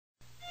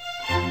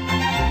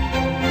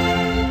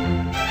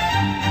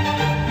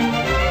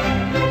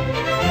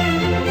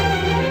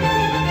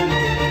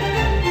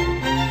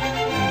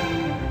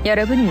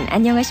여러분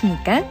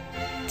안녕하십니까?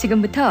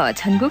 지금부터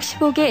전국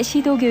 15개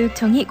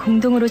시도교육청이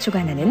공동으로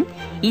주관하는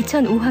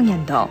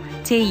 2005학년도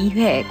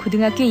제2회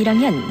고등학교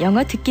 1학년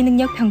영어 듣기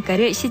능력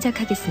평가를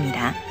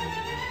시작하겠습니다.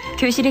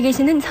 교실에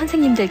계시는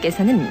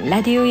선생님들께서는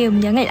라디오의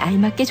음량을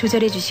알맞게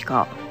조절해 주시고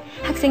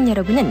학생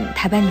여러분은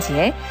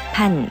답안지에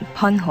반,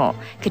 번호,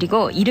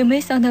 그리고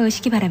이름을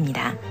써넣으시기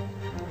바랍니다.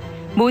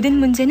 모든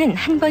문제는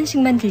한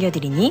번씩만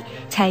들려드리니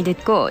잘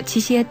듣고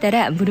지시에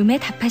따라 물음에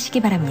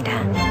답하시기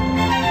바랍니다.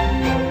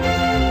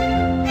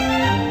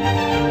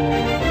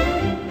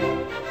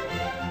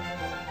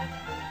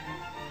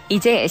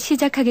 이제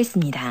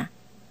시작하겠습니다.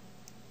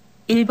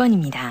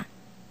 1번입니다.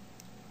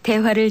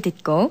 대화를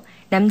듣고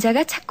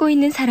남자가 찾고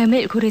있는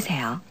사람을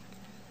고르세요.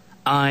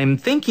 I'm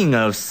thinking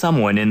of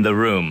someone in the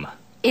room.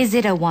 Is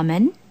it a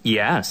woman?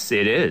 Yes,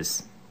 it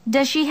is.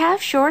 Does she have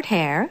short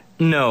hair?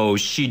 No,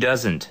 she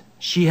doesn't.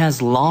 She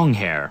has long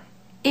hair.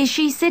 Is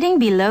she sitting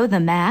below the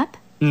map?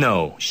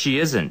 No, she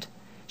isn't.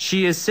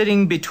 She is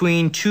sitting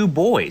between two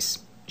boys.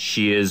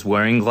 She is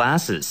wearing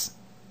glasses.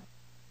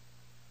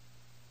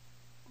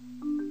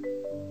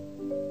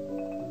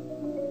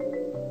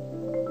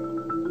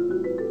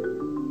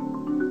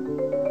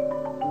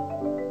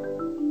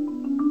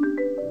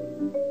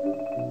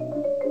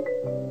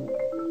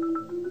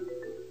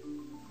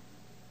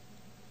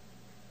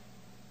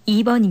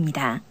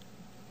 (2번입니다)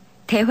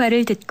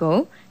 대화를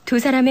듣고 두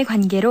사람의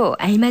관계로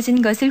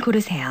알맞은 것을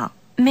고르세요.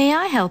 May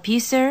I help you,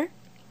 sir?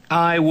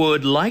 I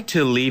would like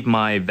to leave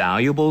my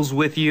valuables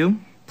with you.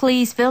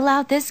 Please fill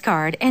out this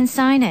card and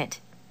sign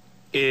it.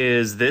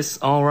 Is this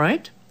all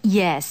right?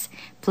 Yes.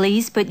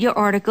 Please put your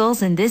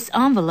articles in this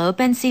envelope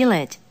and seal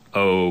it.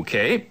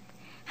 Okay.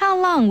 How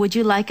long would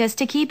you like us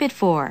to keep it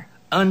for?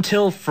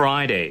 Until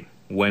Friday,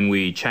 when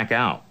we check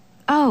out.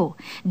 Oh,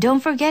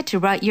 don't forget to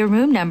write your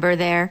room number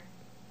there.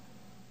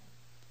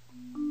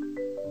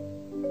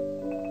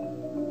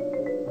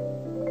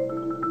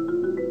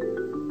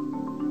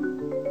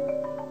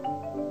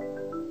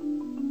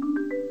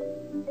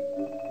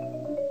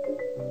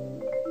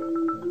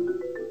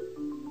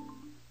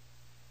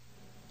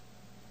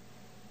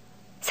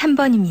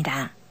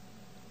 (3번입니다)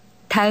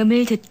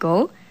 다음을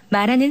듣고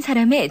말하는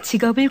사람의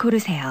직업을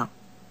고르세요.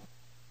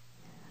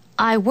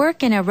 I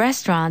work in a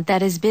restaurant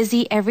that is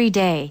busy every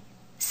day.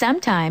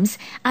 Sometimes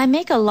I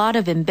make a lot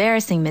of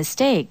embarrassing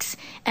mistakes,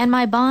 and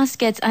my boss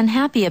gets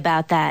unhappy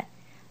about that.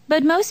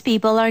 But most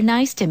people are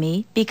nice to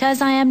me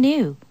because I am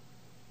new.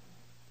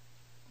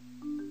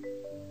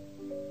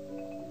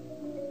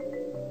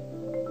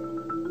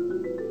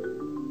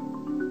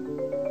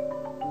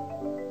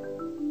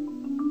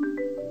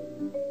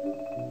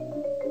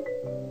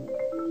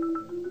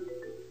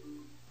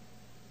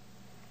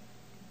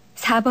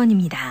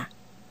 (4번입니다)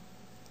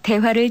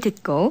 대화를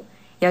듣고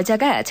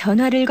여자가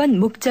전화를 건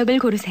목적을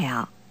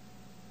고르세요.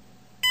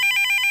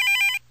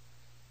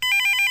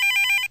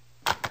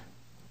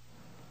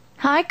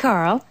 Hi,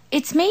 Carl.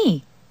 It's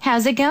me.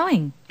 How's it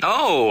going?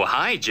 Oh,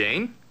 hi,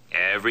 Jane.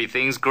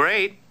 Everything's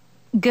great.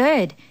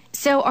 Good.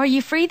 So are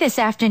you free this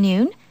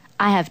afternoon?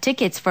 I have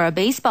tickets for a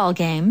baseball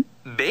game.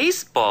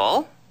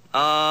 Baseball?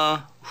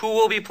 Who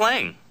will be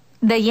playing?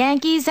 The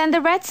Yankees and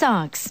the Red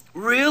Sox.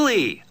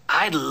 Really?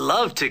 I'd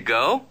love to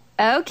go.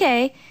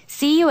 Okay.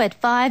 See you at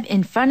 5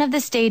 in front of the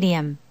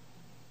stadium.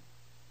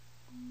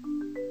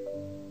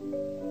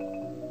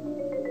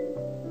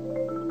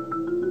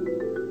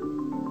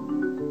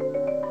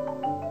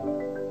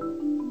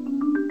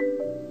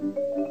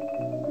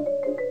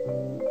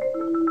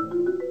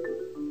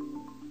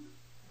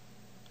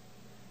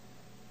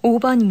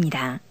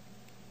 (5번입니다)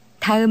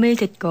 다음을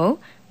듣고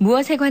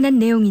무엇에 관한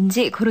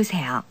내용인지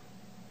고르세요.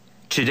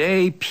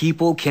 Today,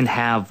 people can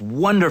have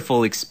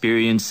wonderful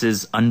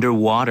experiences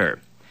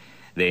underwater.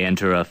 They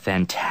enter a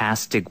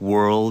fantastic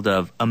world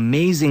of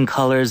amazing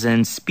colors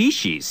and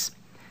species.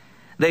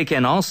 They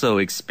can also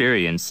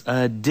experience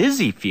a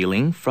dizzy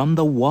feeling from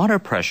the water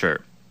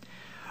pressure.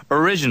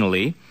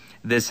 Originally,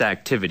 this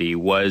activity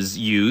was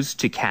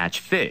used to catch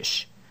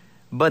fish.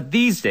 But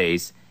these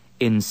days,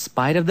 in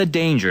spite of the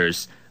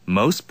dangers,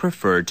 most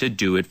prefer to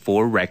do it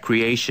for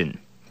recreation.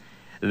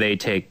 They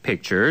take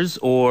pictures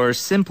or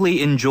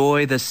simply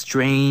enjoy the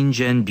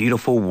strange and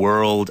beautiful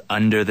world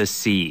under the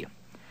sea.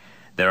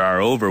 There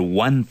are over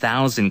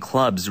 1,000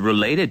 clubs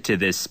related to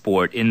this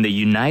sport in the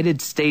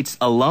United States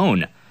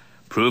alone,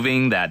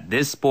 proving that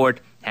this sport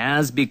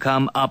has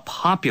become a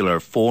popular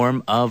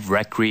form of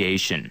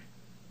recreation.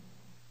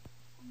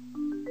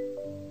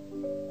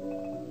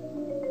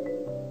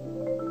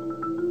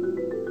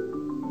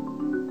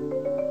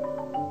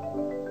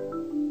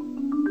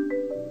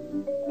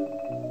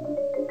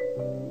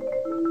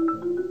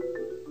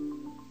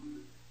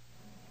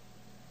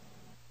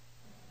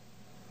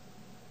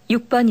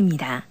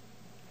 (6번입니다)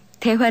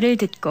 대화를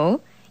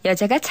듣고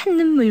여자가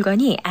찾는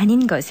물건이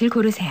아닌 것을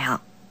고르세요.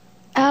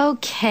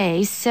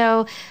 Okay,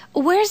 so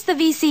where's the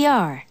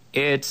VCR?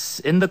 It's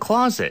in the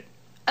closet.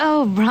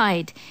 Oh,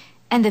 right.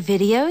 And the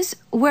videos,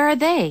 where are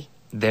they?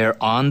 They're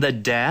on the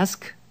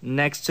desk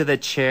next to the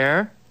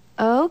chair.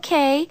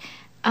 Okay.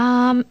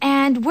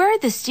 And where are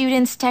the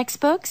students'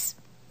 textbooks?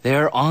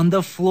 They're on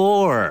the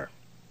floor.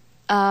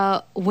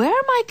 Where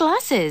are my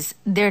glasses?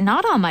 They're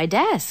not on my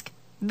desk.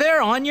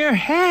 They're on your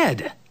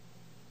head.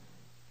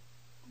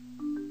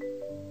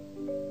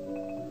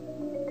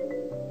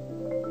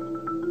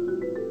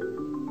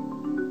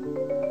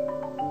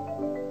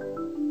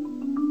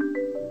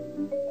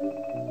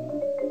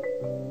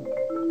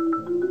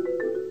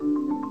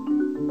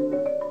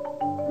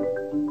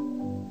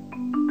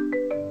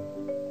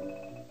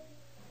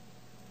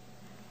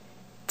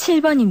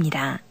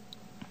 (7번입니다)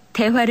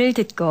 대화를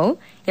듣고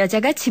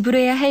여자가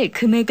지불해야 할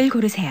금액을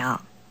고르세요.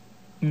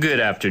 Good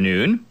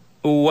afternoon.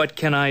 What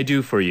can I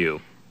do for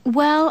you?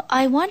 Well,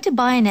 I want to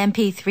buy an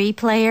MP3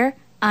 player.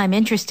 I'm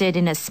interested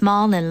in a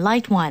small and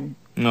light one.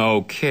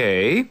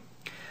 Okay.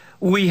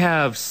 We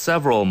have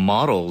several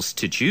models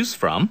to choose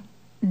from.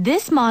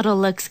 This model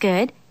looks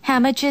good. How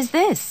much is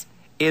this?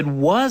 It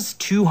was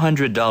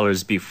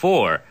 $200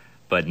 before,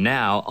 but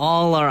now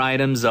all our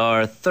items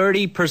are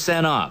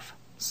 30% off.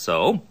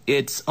 So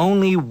it's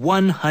only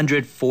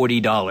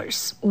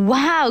 $140.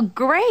 Wow,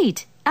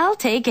 great! I'll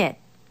take it.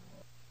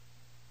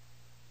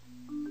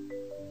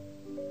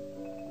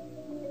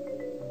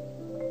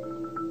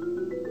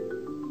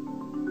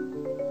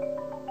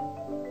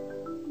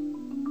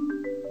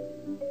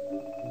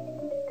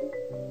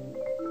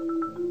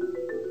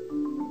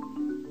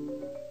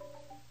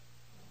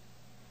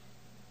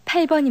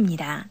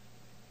 (8번입니다)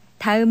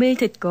 다음을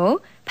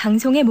듣고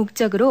방송의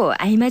목적으로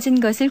알맞은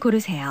것을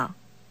고르세요.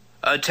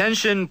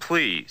 Attention,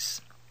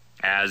 please.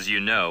 As you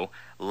know,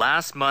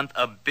 last month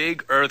a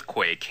big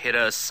earthquake hit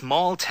a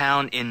small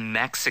town in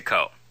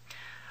Mexico.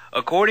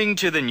 According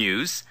to the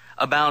news,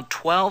 about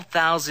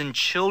 12,000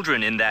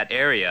 children in that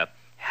area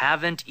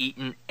haven't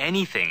eaten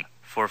anything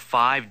for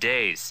 5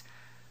 days.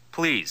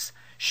 Please,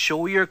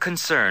 show your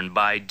concern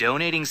by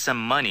donating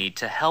some money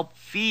to help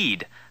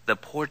feed the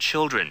poor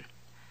children.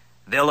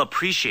 They'll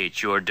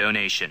appreciate your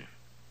donation.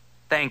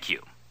 Thank you.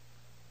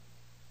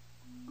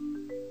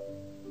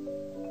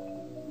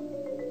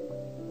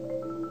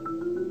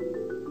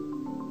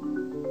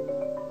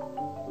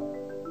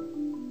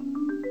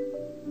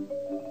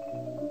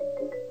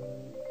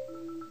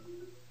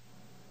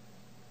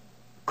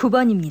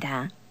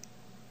 (9번입니다)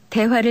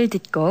 대화를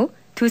듣고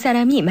두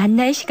사람이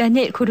만날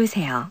시간을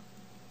고르세요.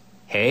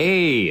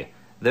 Hey,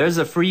 there's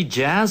a free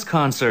jazz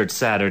concert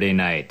Saturday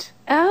night.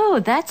 Oh,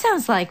 that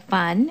sounds like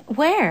fun.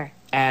 Where?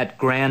 At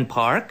Grand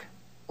Park?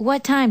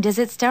 What time does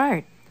it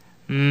start?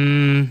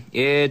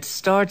 It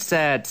starts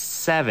at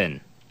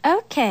 7.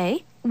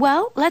 Okay.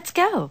 Well, let's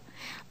go.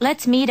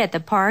 Let's meet at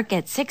the park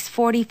at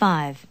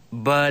 6:45.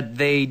 But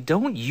they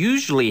don't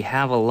usually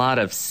have a lot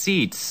of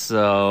seats,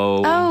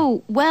 so...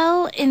 Oh,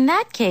 well, in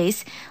that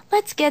case,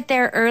 let's get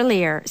there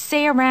earlier,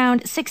 say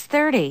around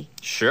 6:30.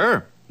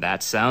 Sure,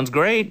 that sounds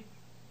great.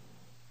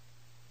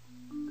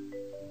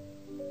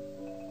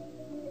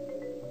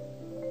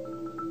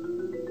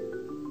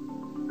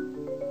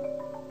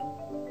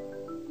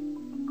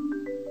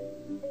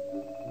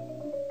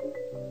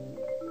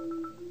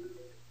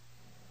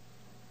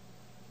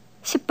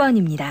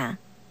 (10번입니다)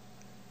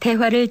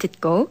 대화를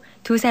듣고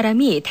두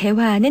사람이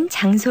대화하는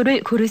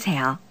장소를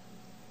고르세요.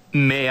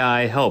 May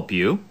I help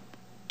you?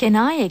 Can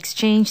I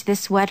exchange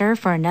this sweater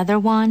for another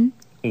one?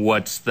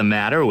 What's the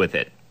matter with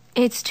it?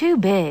 It's too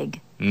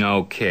big.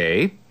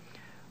 Okay.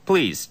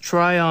 Please,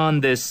 try on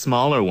this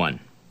smaller one.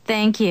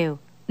 Thank you.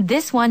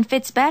 This one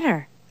fits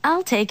better.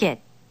 I'll take it.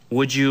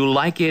 Would you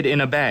like it in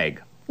a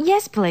bag?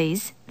 Yes,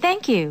 please.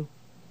 Thank you.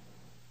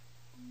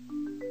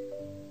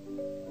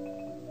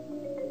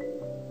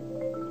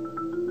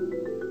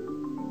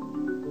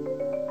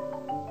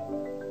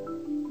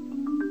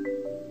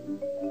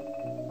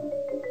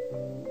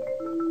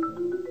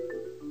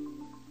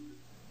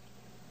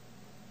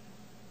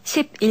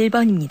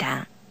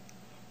 (11번입니다)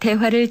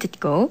 대화를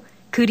듣고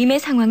그림의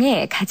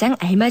상황에 가장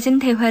알맞은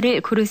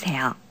대화를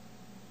고르세요.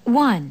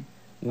 1.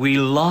 We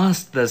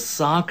lost the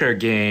soccer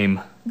game.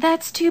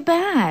 That's too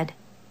bad.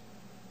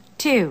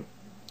 2.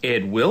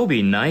 It will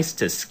be nice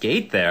to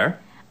skate there.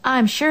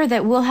 I'm sure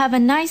that we'll have a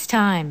nice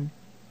time.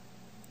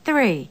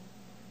 3.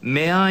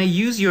 May I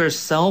use your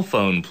cell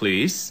phone,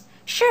 please?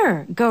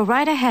 Sure, go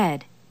right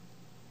ahead.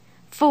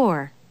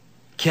 4.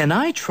 Can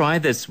I try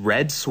this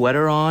red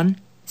sweater on?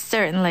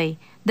 Certainly.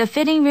 The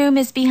fitting room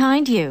is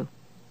behind you.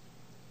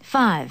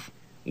 5.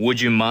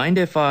 Would you mind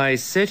if I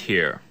sit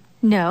here?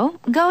 No,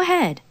 go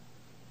ahead.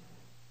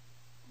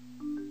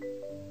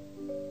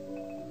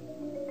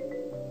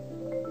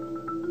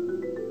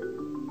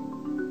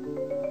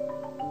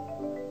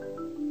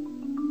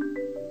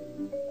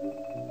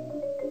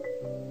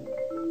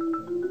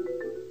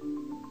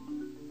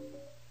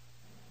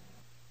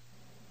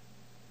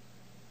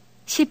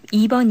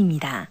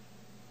 (12번입니다)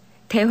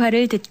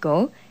 대화를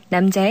듣고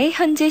남자의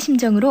현재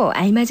심정으로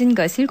알맞은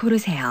것을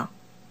고르세요.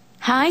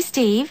 Hi,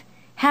 Steve.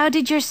 How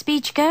did your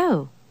speech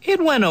go? It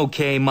went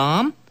okay,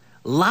 Mom.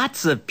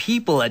 Lots of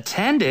people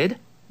attended.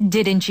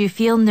 Didn't you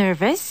feel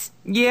nervous?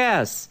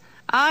 Yes,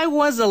 I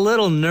was a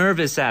little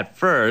nervous at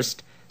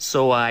first,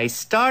 so I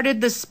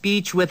started the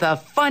speech with a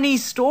funny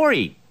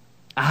story.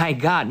 I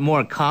got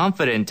more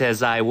confident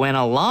as I went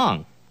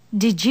along.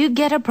 Did you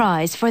get a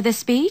prize for the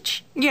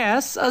speech?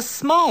 Yes, a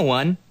small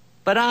one,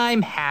 but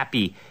I'm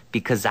happy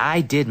because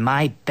I did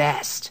my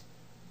best.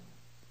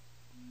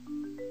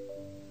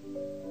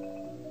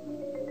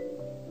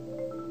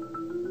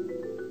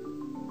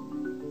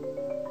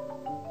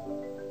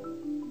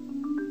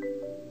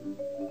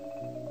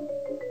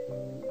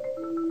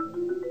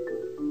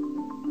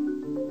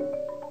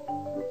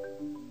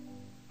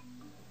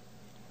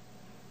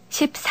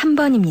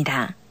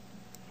 (13번입니다)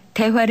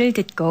 대화를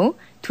듣고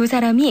두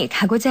사람이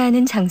가고자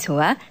하는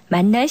장소와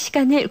만날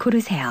시간을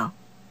고르세요.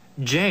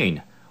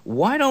 Jane,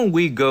 why don't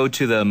we go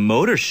to the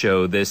motor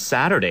show this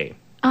Saturday?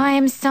 I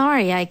am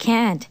sorry I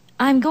can't.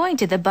 I'm going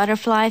to the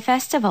Butterfly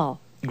Festival.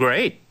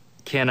 Great.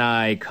 Can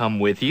I come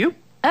with you?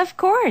 Of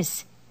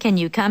course. Can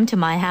you come to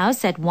my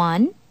house at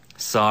 1?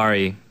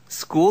 Sorry,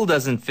 school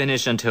doesn't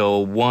finish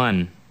until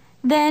 1.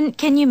 Then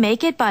can you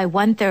make it by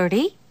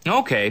 1:30?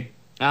 Okay,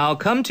 I'll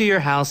come to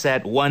your house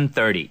at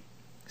 1:30.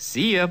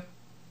 See ya.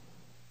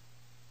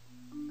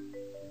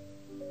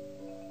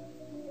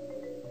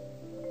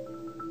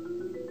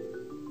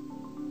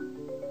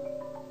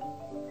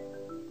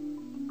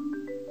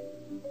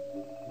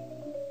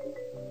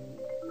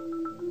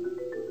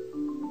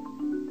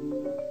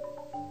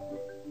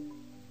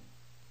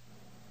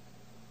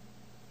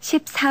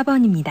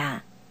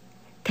 (14번입니다)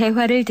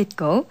 대화를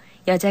듣고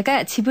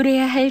여자가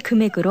지불해야 할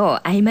금액으로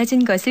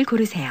알맞은 것을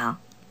고르세요.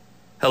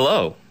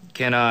 Hello,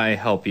 can I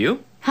help you?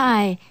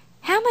 Hi.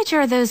 How much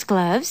are those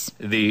gloves?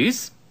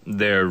 These?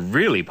 They're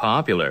really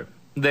popular.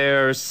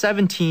 They're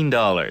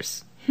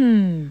 $17.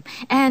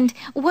 And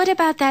what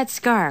about that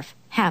scarf?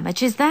 How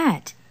much is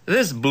that?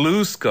 This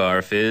blue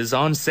scarf is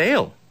on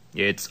sale.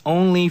 It's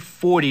only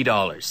 $40.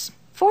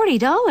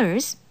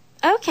 $40?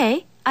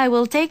 Okay, I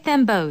will take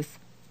them both.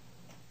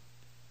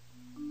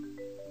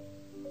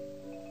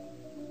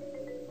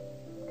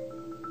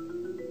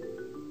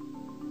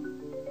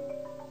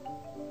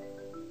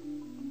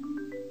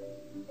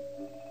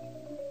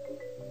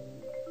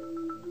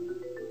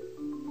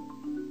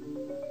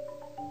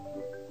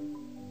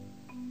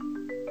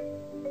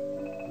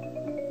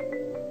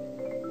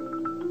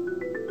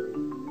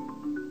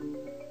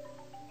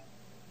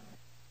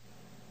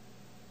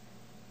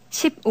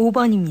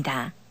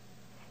 (15번입니다)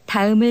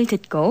 다음을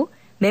듣고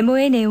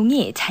메모의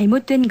내용이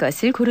잘못된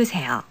것을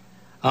고르세요.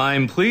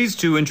 I'm pleased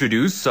to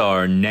introduce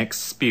our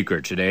next speaker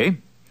today.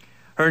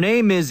 Her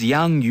name is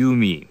Yang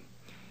Yumi.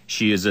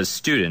 She is a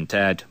student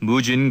at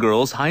Mujin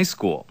Girls High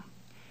School.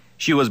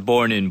 She was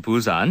born in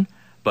Busan,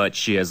 but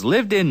she has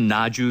lived in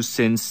Naju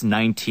since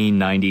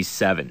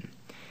 1997.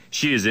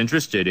 She is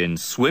interested in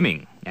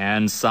swimming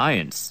and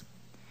science.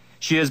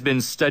 She has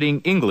been studying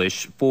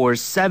English for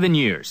 7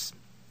 years.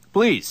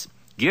 Please,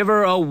 give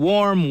her a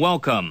warm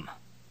welcome.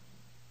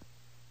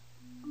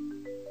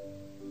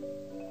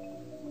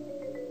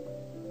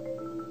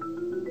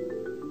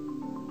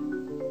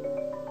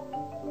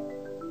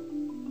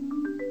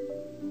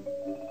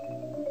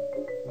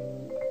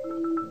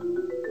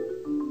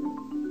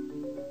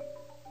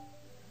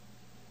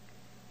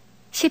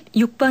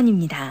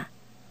 (16번입니다)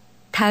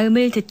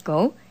 다음을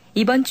듣고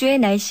이번 주의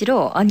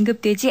날씨로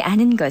언급되지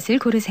않은 것을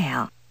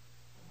고르세요.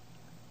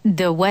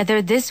 The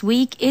weather this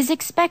week is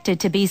expected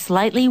to be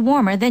slightly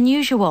warmer than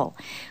usual,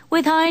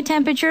 with high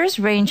temperatures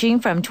ranging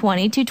from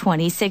 20 to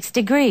 26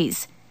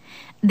 degrees.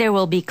 There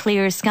will be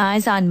clear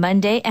skies on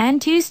Monday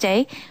and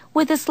Tuesday,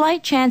 with a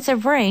slight chance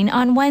of rain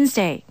on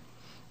Wednesday.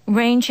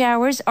 Rain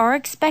showers are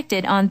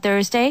expected on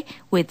Thursday,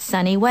 with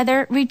sunny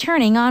weather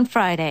returning on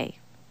Friday.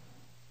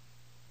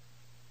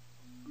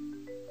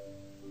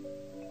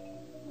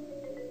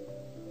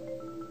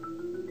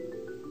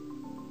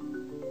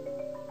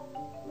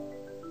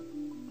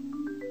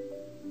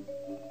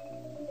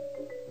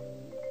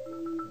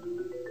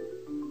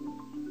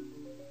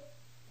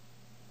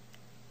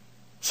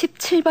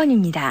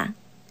 (17번입니다)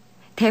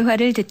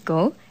 대화를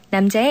듣고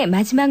남자의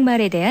마지막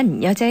말에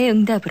대한 여자의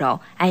응답으로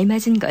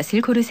알맞은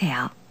것을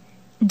고르세요.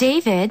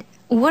 David,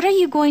 what are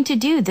you going to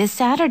do this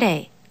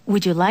Saturday?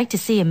 Would you like to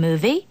see a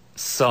movie?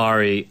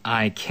 Sorry,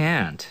 I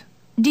can't.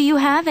 Do you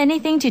have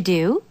anything to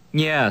do?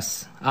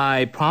 Yes,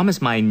 I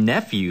promised my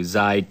nephews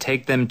I'd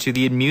take them to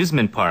the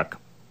amusement park.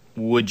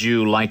 Would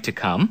you like to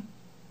come?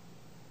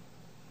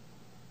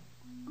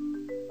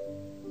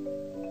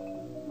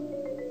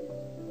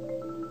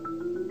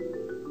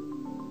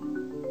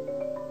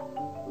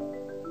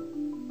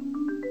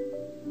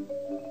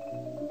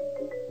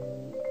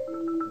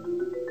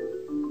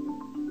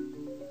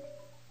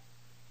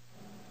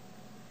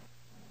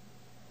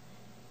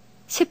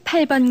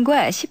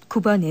 (18번과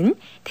 19번은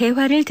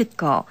대화를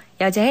듣고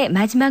여자의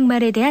마지막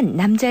말에 대한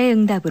남자의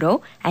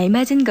응답으로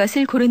알맞은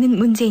것을 고르는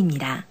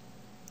문제입니다.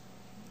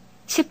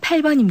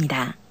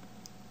 (18번입니다)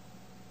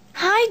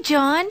 Hi,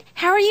 John.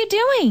 How are you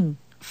doing?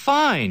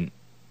 Fine.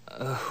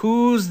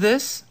 Who's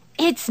this?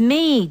 It's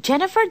me,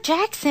 Jennifer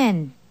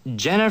Jackson.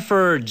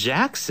 Jennifer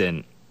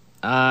Jackson.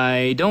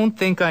 I don't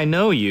think I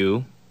know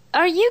you.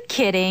 Are you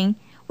kidding?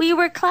 We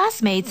were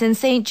classmates in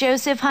St.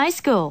 Joseph High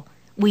School.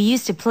 We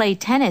used to play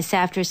tennis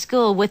after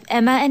school with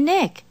Emma and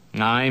Nick.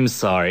 I'm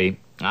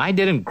sorry. I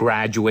didn't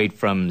graduate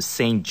from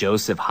St.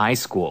 Joseph High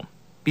School.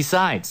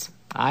 Besides,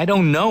 I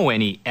don't know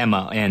any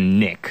Emma and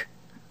Nick.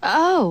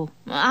 Oh,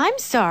 I'm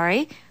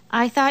sorry.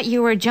 I thought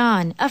you were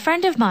John, a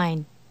friend of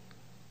mine.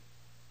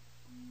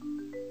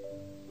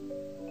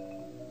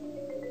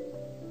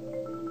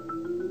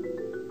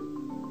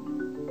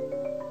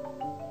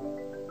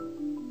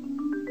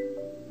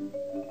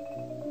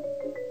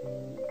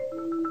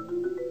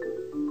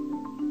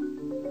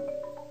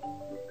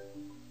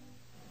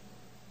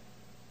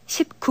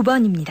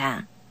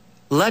 (19번입니다)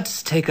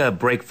 Let's take a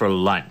break for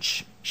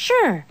lunch.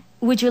 Sure.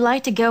 Would you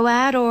like to go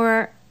out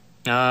or...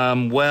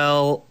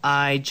 Well,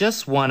 I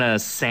just want a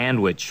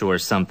sandwich or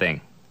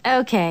something.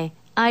 Okay,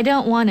 I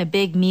don't want a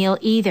big meal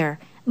either,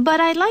 but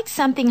I'd like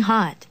something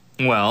hot.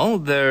 Well,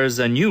 there's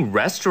a new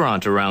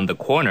restaurant around the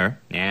corner,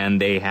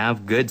 and they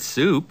have good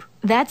soup.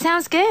 That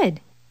sounds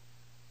good.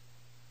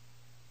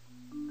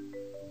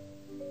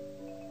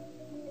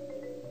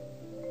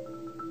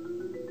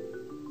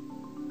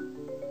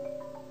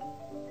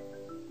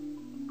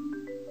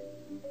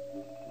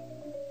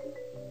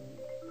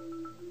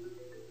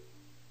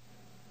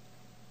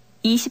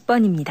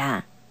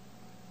 (20번입니다)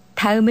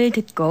 다음을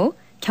듣고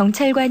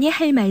경찰관이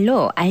할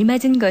말로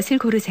알맞은 것을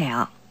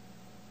고르세요.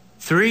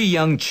 Three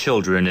young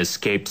children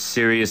escaped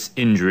serious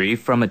injury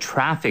from a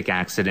traffic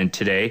accident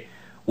today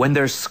when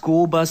their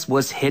school bus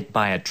was hit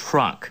by a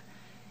truck.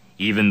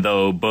 Even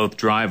though both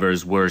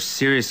drivers were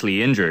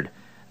seriously injured,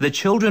 the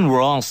children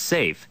were all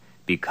safe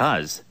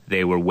because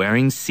they were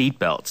wearing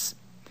seatbelts.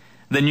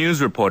 The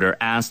news reporter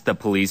asked the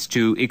police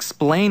to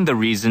explain the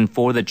reason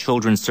for the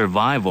children's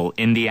survival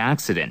in the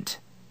accident.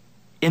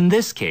 In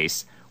this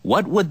case,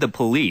 what would the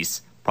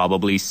police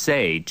probably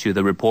say to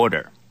the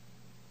reporter?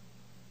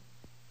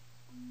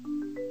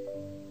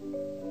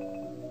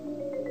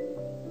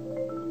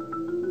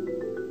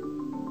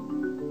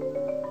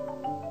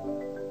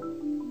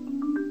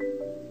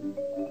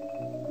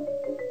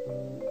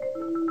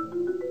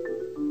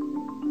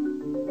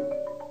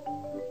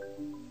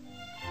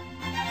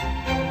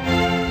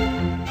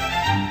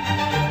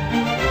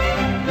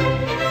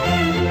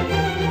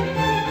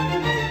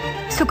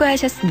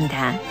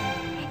 수고하셨습니다.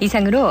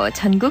 이상으로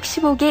전국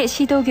 15개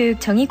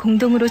시도교육청이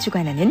공동으로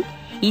주관하는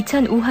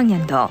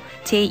 2005학년도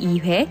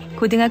제2회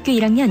고등학교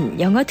 1학년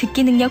영어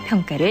듣기 능력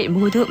평가를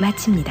모두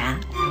마칩니다.